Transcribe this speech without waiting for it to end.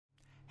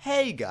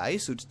Hey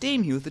guys, so today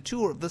I'm here with a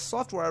tour of the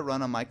software I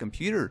run on my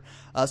computer.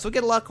 So I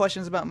get a lot of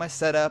questions about my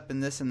setup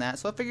and this and that,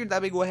 so I figured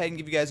I'd go ahead and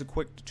give you guys a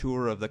quick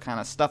tour of the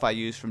kind of stuff I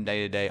use from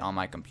day to day on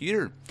my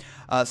computer.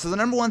 So the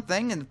number one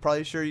thing, and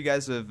probably sure you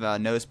guys have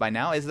noticed by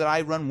now, is that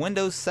I run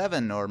Windows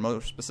 7, or more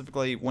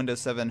specifically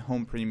Windows 7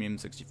 Home Premium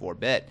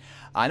 64-bit.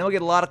 I know I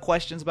get a lot of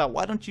questions about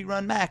why don't you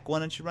run Mac, why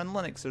don't you run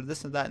Linux, or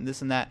this and that and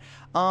this and that.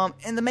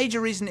 And the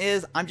major reason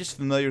is I'm just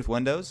familiar with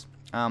Windows.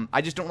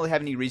 I just don't really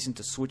have any reason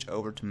to switch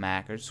over to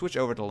Mac or switch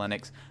over to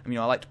Linux. I mean,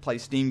 I like to play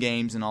Steam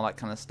games and all that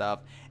kind of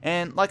stuff.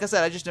 And like I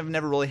said, I just have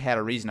never really had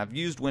a reason. I've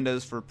used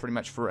Windows for pretty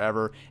much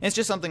forever. And it's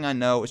just something I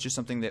know. It's just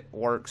something that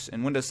works.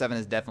 And Windows 7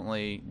 is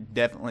definitely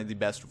the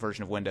best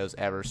version of Windows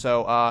ever.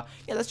 So,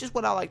 yeah, that's just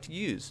what I like to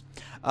use.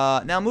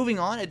 Now, moving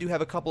on, I do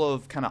have a couple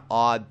of kind of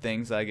odd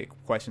things that I get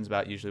questions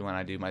about usually when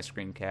I do my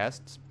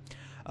screencasts.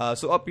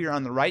 So up here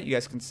on the right, you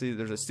guys can see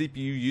there's a CPU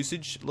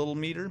usage little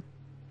meter.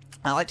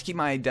 I like to keep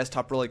my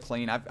desktop really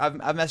clean.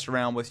 I've messed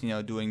around with,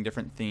 doing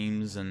different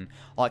themes and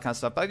all that kind of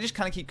stuff, but I just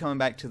kind of keep coming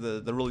back to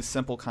the really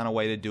simple kind of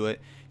way to do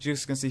it. As you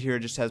guys can see here,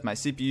 it just has my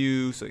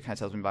CPU, so it kind of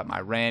tells me about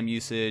my RAM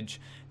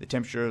usage, the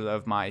temperature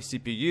of my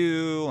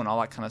CPU, and all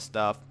that kind of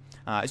stuff.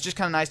 It's just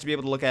kind of nice to be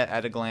able to look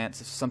at a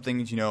glance. If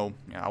something,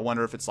 I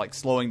wonder if it's like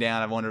slowing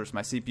down, I wonder if it's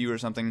my CPU or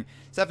something.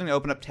 Instead of having to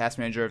open up Task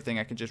Manager, everything,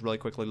 I can just really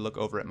quickly look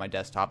over at my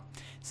desktop,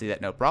 see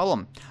that no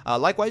problem.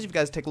 Likewise, if you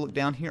guys take a look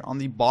down here on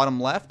the bottom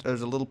left,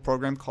 there's a little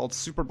program called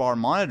SuperBar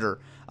Monitor.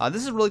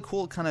 This is really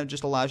cool. It kind of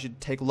just allows you to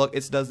take a look.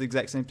 It does the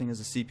exact same thing as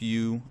a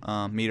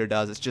CPU meter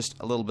does. It's just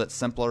a little bit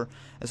simpler,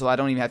 and so I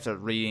don't even have to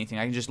read anything.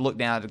 I can just look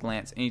down at a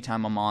glance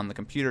anytime I'm on the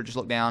computer. Just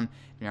look down.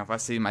 If I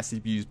see my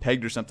CPU's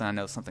pegged or something, I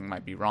know something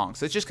might be wrong.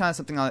 So it's just kind of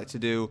something I like to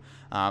do.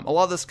 A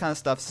lot of this kind of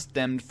stuff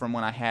stemmed from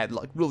when I had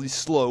like really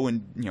slow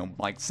and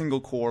like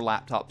single core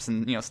laptops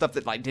and stuff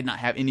that like did not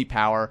have any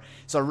power.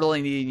 So I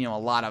really needed a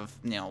lot of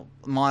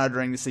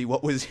monitoring to see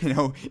what was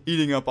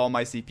eating up all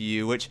my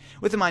CPU. Which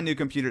with my new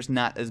computer, it's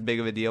not as big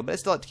of a deal, but I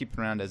still like to keep it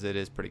around as it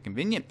is pretty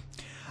convenient.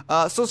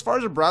 So as far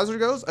as the browser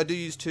goes, I do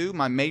use two.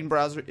 My main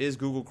browser is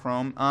Google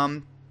Chrome.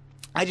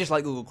 I just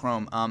like Google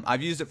Chrome.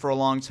 I've used it for a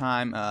long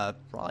time,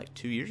 probably like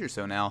 2 years or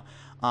so now.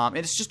 And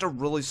it's just a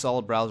really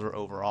solid browser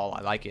overall. I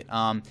like it.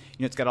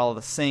 It's got all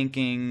the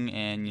syncing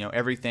and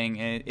everything,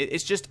 and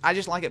it's just I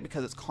just like it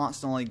because it's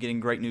constantly getting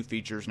great new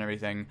features and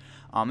everything.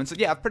 And so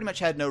yeah, I've pretty much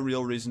had no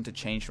real reason to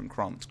change from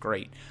Chrome. It's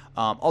great.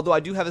 Although I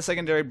do have a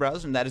secondary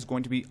browser, and that is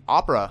going to be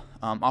Opera.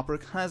 Opera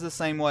kind of the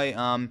same way.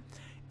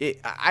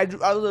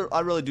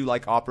 I really do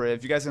like Opera.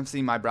 If you guys have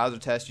seen my browser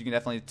test, you can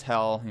definitely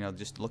tell,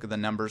 just look at the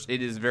numbers.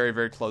 It is very,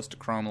 very close to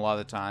Chrome a lot of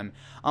the time.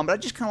 But I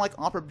just kind of like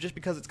Opera just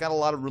because it's got a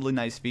lot of really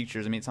nice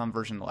features. I mean, it's on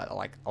version like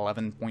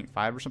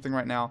 11.5 or something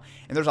right now,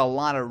 and there's a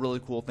lot of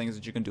really cool things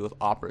that you can do with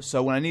Opera.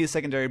 So when I need a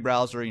secondary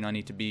browser, I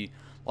need to be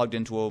logged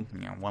into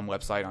one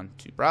website on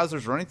two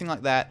browsers or anything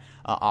like that,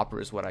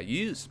 Opera is what I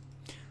use.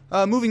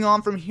 Moving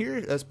on from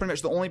here, that's pretty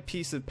much the only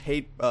piece of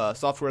paid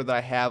software that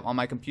I have on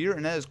my computer,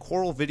 and that is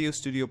Corel Video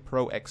Studio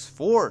Pro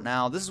X4.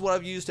 Now, this is what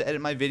I've used to edit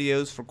my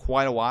videos for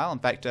quite a while. In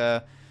fact, yeah,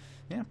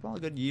 probably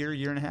a good year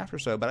and a half or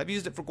so, but I've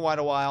used it for quite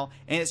a while,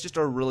 and it's just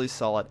a really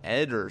solid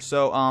editor.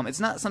 So, it's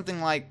not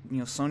something like,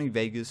 Sony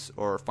Vegas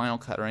or Final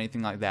Cut or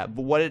anything like that,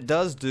 but what it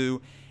does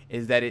do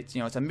is that it's,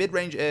 it's a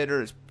mid-range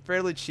editor, it's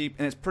fairly cheap,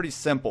 and it's pretty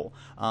simple.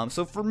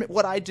 So for me,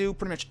 what I do,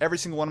 pretty much every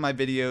single one of my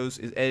videos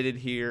is edited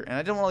here, and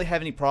I don't really have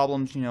any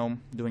problems,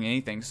 doing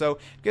anything. So if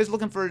you guys are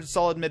looking for a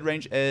solid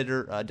mid-range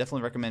editor,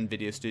 definitely recommend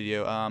Video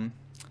Studio. I think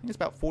it's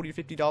about $40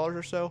 to $50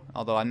 or so,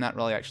 although I'm not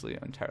really actually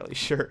entirely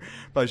sure.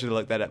 Probably should have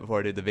looked that up before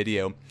I did the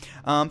video.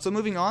 So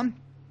moving on.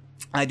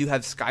 I do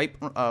have Skype,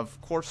 of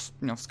course.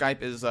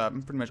 Skype is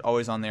pretty much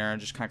always on there. I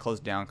just kind of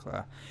closed down.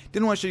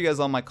 Didn't want to show you guys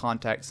all my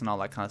contacts and all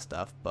that kind of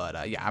stuff,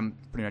 but yeah, I'm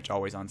pretty much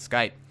always on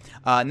Skype.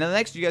 Now the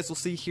next you guys will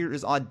see here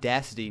is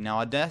Audacity. Now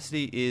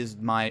Audacity is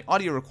my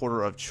audio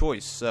recorder of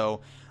choice.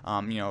 So,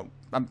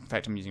 in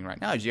fact, I'm using it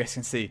right now, as you guys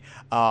can see.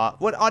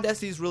 What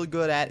Audacity is really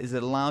good at is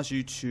it allows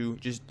you to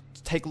just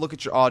take a look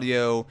at your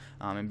audio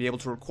and be able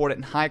to record it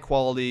in high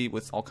quality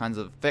with all kinds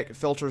of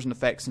filters and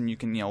effects, and you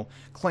can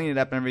clean it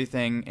up and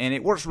everything, and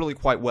it works really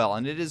quite well,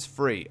 and it is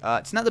free.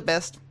 It's not the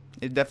best,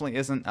 it definitely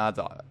isn't.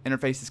 The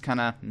interface is kind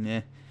of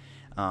meh,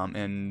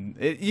 and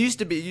it used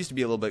to be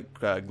a little bit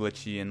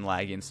glitchy and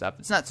laggy and stuff.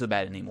 It's not so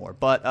bad anymore,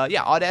 but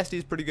yeah, Audacity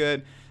is pretty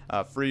good.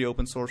 Free,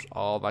 open source,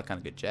 all that kind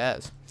of good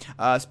jazz.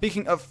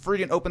 Speaking of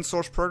free and open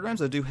source programs,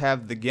 I do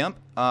have the GIMP.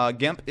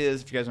 GIMP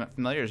is, if you guys are not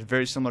familiar, is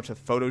very similar to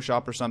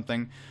Photoshop or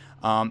something.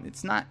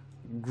 It's not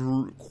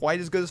quite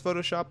as good as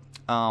Photoshop,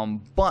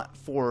 but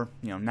for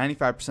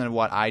 95% of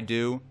what I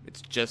do,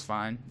 it's just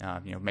fine.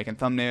 Making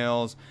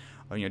thumbnails,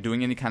 or,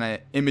 doing any kind of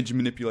image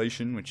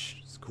manipulation,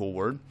 which is a cool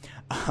word.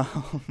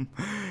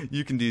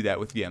 You can do that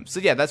with GIMP. So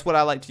yeah, that's what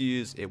I like to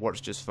use. It works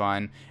just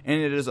fine,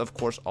 and it is of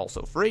course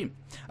also free.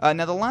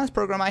 Now the last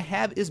program I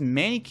have is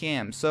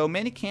ManyCam. So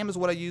ManyCam is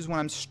what I use when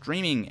I'm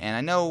streaming, and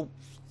I know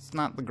it's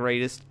not the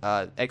greatest.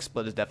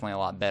 XSplit is definitely a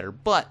lot better,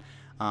 but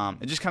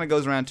it just kind of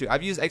goes around to.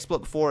 I've used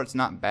XSplit before. It's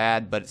not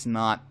bad, but it's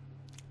not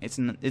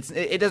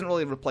it doesn't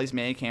really replace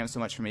Manicam so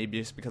much for me,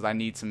 just because I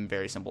need some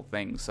very simple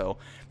things. So,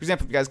 for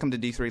example, if you guys come to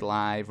D3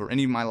 Live or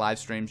any of my live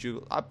streams,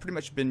 I've pretty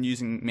much been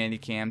using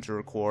Manicam to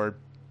record.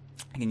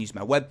 I can use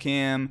my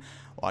webcam,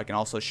 or I can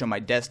also show my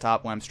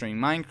desktop when I'm streaming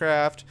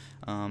Minecraft,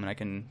 and I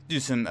can do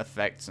some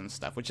effects and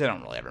stuff, which I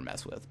don't really ever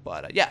mess with.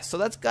 But yeah, so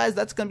that's going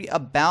to be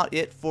about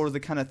it for the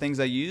kind of things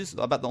I use.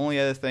 About the only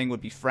other thing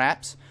would be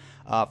Fraps.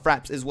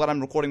 Fraps is what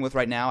I'm recording with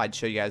right now. I'd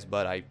show you guys,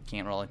 but I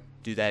can't really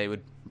do that. It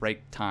would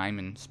break time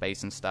and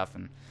space and stuff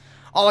and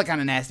all that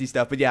kind of nasty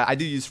stuff. But yeah, I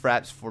do use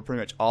Fraps for pretty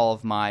much all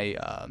of my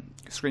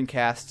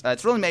screencasts.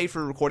 It's really made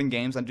for recording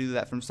games. I do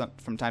that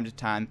from time to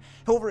time.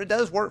 However, it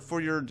does work for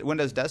your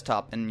Windows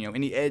desktop, and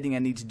any editing I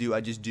need to do,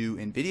 I just do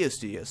in Video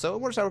Studio. So it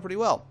works out pretty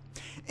well.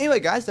 Anyway,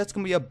 guys, that's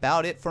going to be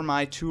about it for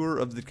my tour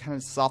of the kind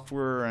of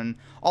software and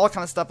all the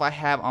kind of stuff I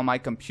have on my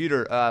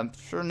computer.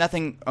 Sure,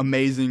 nothing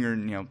amazing,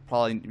 or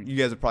probably you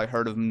guys have probably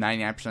heard of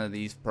 99% of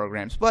these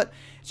programs, but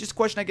it's just a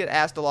question I get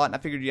asked a lot, and I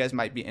figured you guys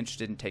might be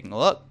interested in taking a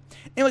look.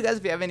 Anyway, guys,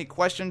 if you have any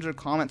questions or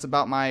comments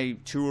about my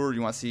tour,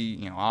 you want to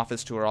see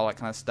office tour, all that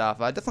kind of stuff,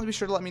 definitely be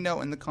sure to let me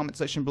know in the comment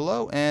section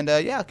below. And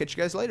yeah, I'll catch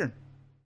you guys later.